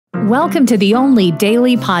Welcome to the only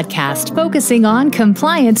daily podcast focusing on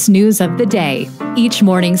compliance news of the day. Each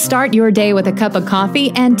morning, start your day with a cup of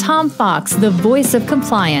coffee and Tom Fox, the voice of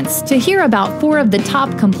compliance, to hear about 4 of the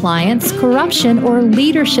top compliance, corruption, or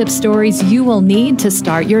leadership stories you will need to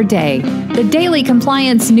start your day. The Daily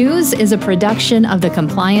Compliance News is a production of the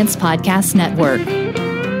Compliance Podcast Network.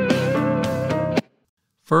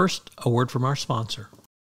 First, a word from our sponsor.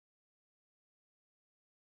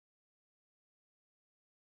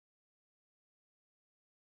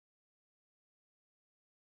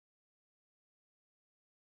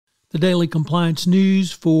 The Daily Compliance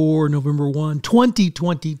News for November 1,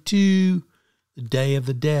 2022, the Day of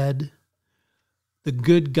the Dead, the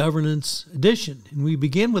Good Governance Edition. And we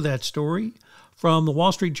begin with that story from the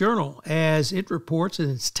Wall Street Journal as it reports in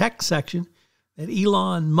its tech section that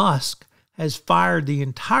Elon Musk has fired the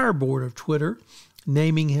entire board of Twitter,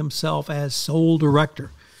 naming himself as sole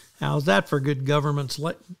director. How's that for good governance,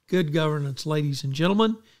 ladies and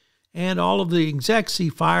gentlemen? And all of the execs he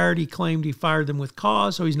claimed he fired them with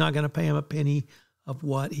cause, so he's not going to pay them a penny of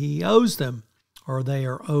what he owes them, or they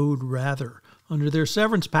are owed, rather, under their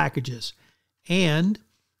severance packages. And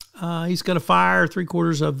he's going to fire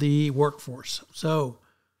 3/4 of the workforce. So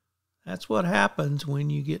that's what happens when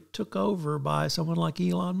you get took over by someone like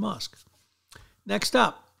Elon Musk. Next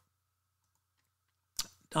up,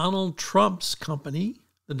 Donald Trump's company,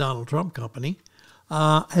 the Donald Trump Company,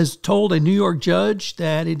 has told a New York judge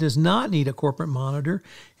that it does not need a corporate monitor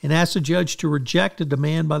and asked the judge to reject a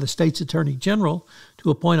demand by the state's attorney general to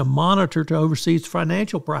appoint a monitor to oversee its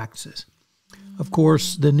financial practices. Of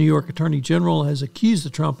course, the New York attorney general has accused the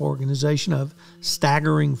Trump organization of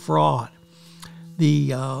staggering fraud.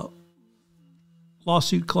 The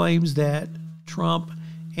lawsuit claims that Trump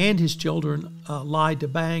and his children lied to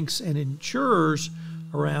banks and insurers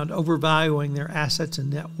around overvaluing their assets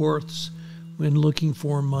and net worths when looking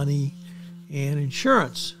for money and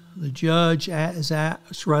insurance. The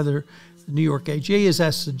New York AG has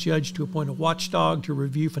asked the judge to appoint a watchdog to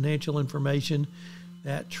review financial information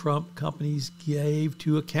that Trump companies gave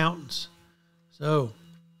to accountants. So,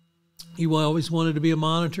 you always wanted to be a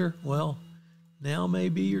monitor? Well, now may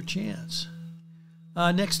be your chance.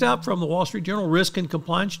 Next up, from the Wall Street Journal, Risk and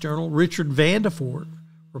Compliance Journal, Richard Vandefort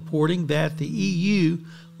reporting that the EU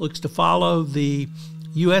looks to follow the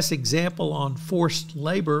U.S. example on forced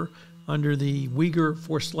labor under the Uyghur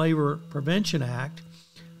Forced Labor Prevention Act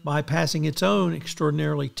by passing its own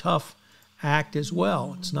extraordinarily tough act as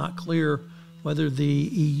well. It's not clear whether the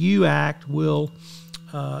EU Act will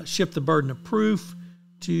shift the burden of proof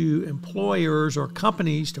to employers or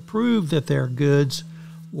companies to prove that their goods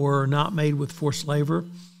were not made with forced labor.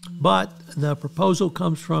 But the proposal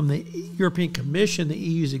comes from the European Commission, the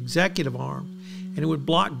EU's executive arm, and it would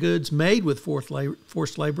block goods made with forced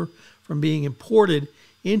labor from being imported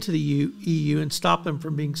into the EU and stop them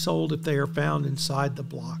from being sold if they are found inside the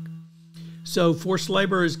bloc. So forced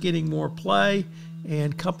labor is getting more play,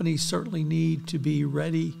 and companies certainly need to be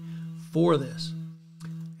ready for this.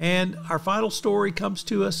 And our final story comes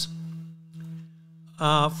to us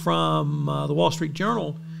from the Wall Street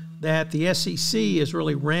Journal that the SEC is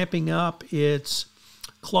really ramping up its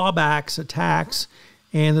clawbacks attacks,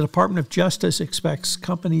 and the Department of Justice expects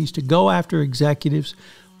companies to go after executives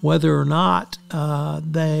whether or not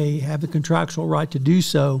they have the contractual right to do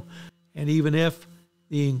so, and even if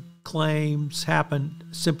the claims happened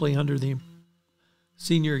simply under the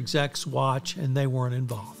senior exec's watch and they weren't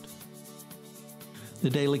involved. The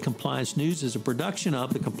Daily Compliance News is a production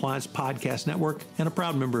of the Compliance Podcast Network and a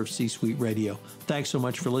proud member of C-Suite Radio. Thanks so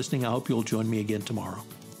much for listening. I hope you'll join me again tomorrow.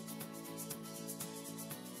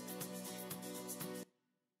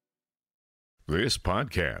 This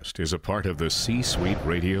podcast is a part of the C-Suite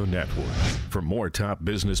Radio Network. For more top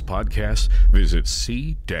business podcasts, visit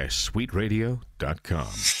c-suiteradio.com.